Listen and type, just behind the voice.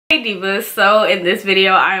Hey divas, so in this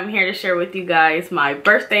video I'm here to share with you guys my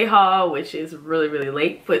birthday haul, which is really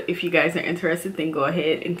late, but if you guys are interested then go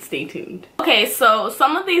ahead and stay tuned. Okay, so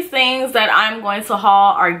some of these things that I'm going to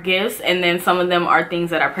haul are gifts, and then some of them are things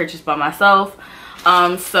that I purchased by myself.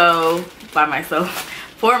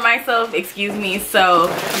 For myself, excuse me. So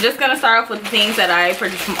I'm just gonna start off with the things that I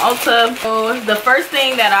purchased from Ulta. So the first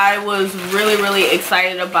thing that I was really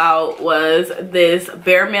excited about was this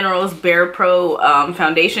Bare Minerals Bare Pro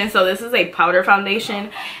foundation. So this is a powder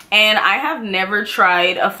foundation, and I have never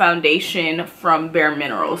tried a foundation from Bare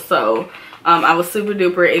Minerals, so I was super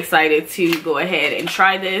duper excited to go ahead and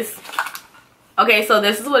try this. Okay, so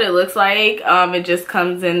this is what it looks like. It just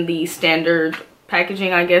comes in the standard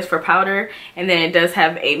packaging, I guess, for powder, and then it does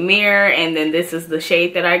have a mirror, and then this is the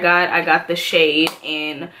shade that I got the shade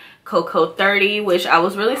in Cocoa 30, which I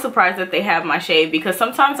was really surprised that they have my shade, because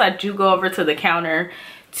sometimes I do go over to the counter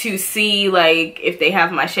to see like if they have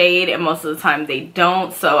my shade, and most of the time they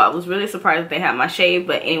don't. So I was really surprised that they have my shade,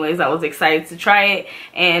 but anyways, I was excited to try it,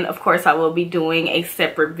 and of course I will be doing a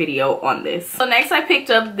separate video on this. So next I picked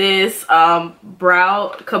up this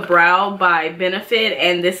Brow by Benefit,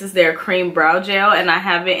 and this is their cream brow gel, and I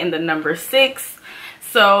have it in the number 6.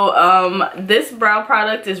 So this brow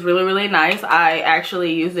product is really nice. I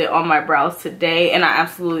actually used it on my brows today and I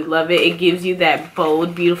absolutely love it. It gives you that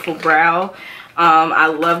bold, beautiful brow. I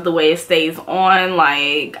love the way it stays on.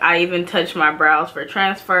 Like, I even touch my brows for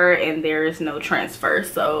transfer and there is no transfer,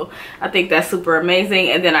 so I think that's super amazing.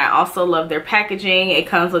 And then I also love their packaging. It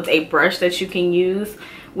comes with a brush that you can use,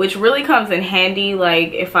 which really comes in handy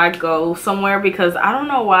like if I go somewhere, because I don't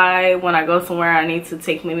know why when I go somewhere I need to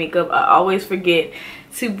take my makeup, I always forget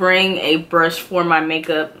to bring a brush for my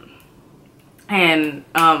makeup and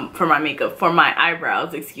for my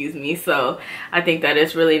eyebrows, excuse me. So I think that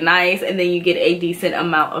is really nice, and then you get a decent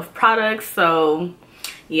amount of products. So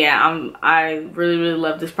yeah, I really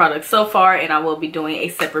love this product so far, and I will be doing a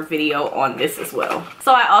separate video on this as well.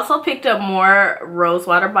 So I also picked up more Rose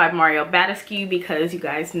Water by Mario Badescu, because you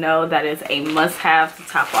guys know that is a must-have to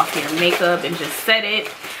top off your makeup and just set it.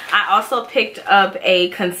 I also picked up a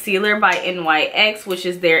concealer by NYX, which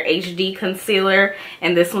is their HD concealer,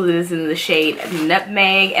 and this one is in the shade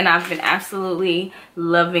Nutmeg, and I've been absolutely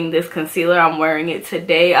loving this concealer. I'm wearing it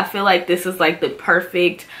today. I feel like this is like the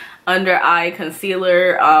perfect under eye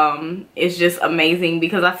concealer. It's just amazing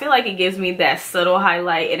because I feel like it gives me that subtle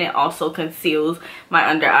highlight, and it also conceals my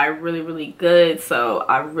under eye really good. So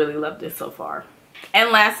I really love this so far.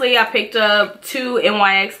 And lastly, I picked up 2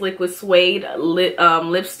 NYX Liquid Suede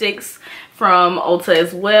lipsticks from Ulta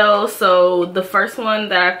as well. So the first one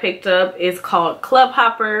that I picked up is called Club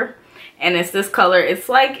Hopper, and it's this color. It's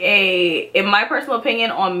like in my personal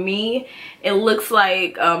opinion, on me, it looks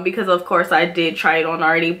like, because of course I did try it on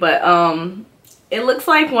already, but it looks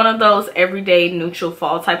like one of those everyday neutral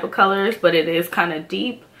fall type of colors, but it is kind of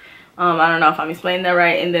deep. I don't know if I'm explaining that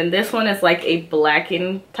right. And then this one is like a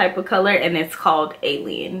blackened type of color, and it's called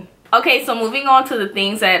Alien. Okay, so moving on to the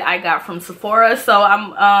things that I got from Sephora. So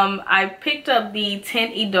I picked up the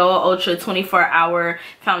Tint Idole Ultra 24-Hour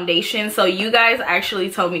Foundation. So you guys actually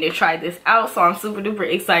told me to try this out, so I'm super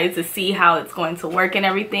duper excited to see how it's going to work and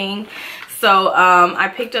everything. So I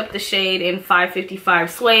picked up the shade in 555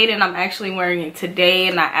 Suede, and I'm actually wearing it today,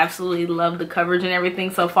 and I absolutely love the coverage and everything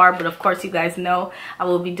so far. But of course you guys know I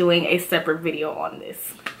will be doing a separate video on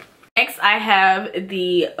this. Next I have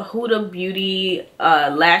the Huda Beauty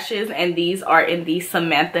lashes, and these are in the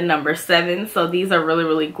Samantha number 7. So these are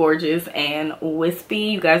really gorgeous and wispy.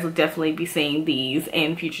 You guys will definitely be seeing these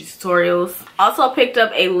in future tutorials. Also picked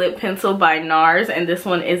up a lip pencil by NARS, and this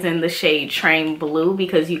one is in the shade Train Blue,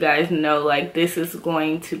 because you guys know like this is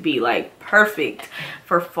going to be like perfect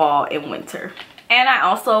for fall and winter. And I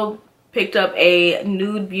also picked up a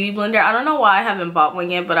nude beauty blender. I don't know why I haven't bought one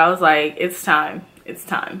yet, but I was like, it's time. It's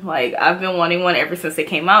time. Like, I've been wanting one ever since it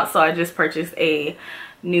came out, so I just purchased a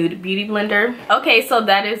nude beauty blender. Okay, so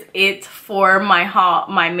that is it for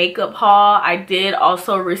my makeup haul. I did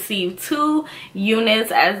also receive 2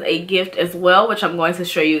 units as a gift as well, which I'm going to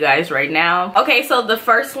show you guys right now. Okay, so the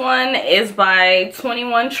first one is by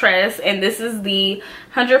 21 Tress, and this is the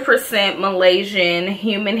 100% Malaysian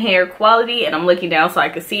human hair quality, and I'm looking down so I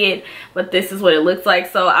can see it, but this is what it looks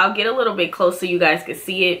like. So I'll get a little bit close so you guys can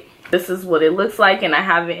see it. This is what it looks like, and I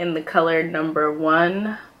have it in the color number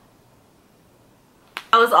 1.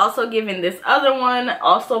 I was also given this other one,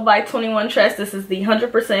 also by 21 Tress. This is the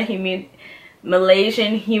 100%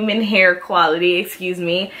 Malaysian human hair quality, excuse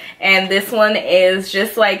me. And this one is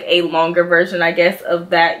just like a longer version, I guess,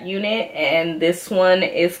 of that unit. And this one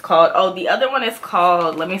is called, oh, the other one is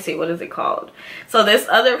called, let me see, what is it called? So this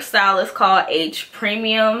other style is called H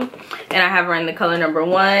Premium, and I have her in the color number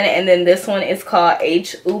 1. And then this one is called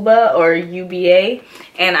H Uba or UBA,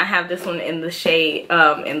 and I have this one in the shade,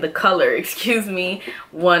 in the color, excuse me,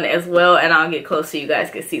 1 as well. And I'll get close so you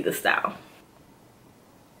guys can see the style.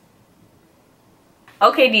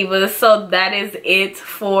 Okay, divas, so that is it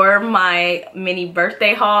for my mini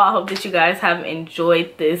birthday haul. I hope that you guys have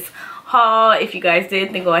enjoyed this haul. If you guys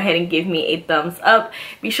did, then go ahead and give me a thumbs up.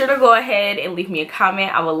 Be sure to go ahead and leave me a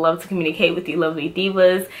comment. I would love to communicate with you lovely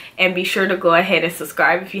divas. And be sure to go ahead and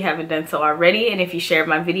subscribe if you haven't done so already. And if you shared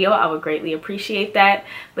my video, I would greatly appreciate that.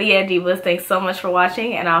 But yeah, divas, thanks so much for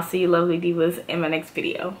watching, and I'll see you lovely divas in my next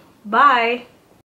video. Bye!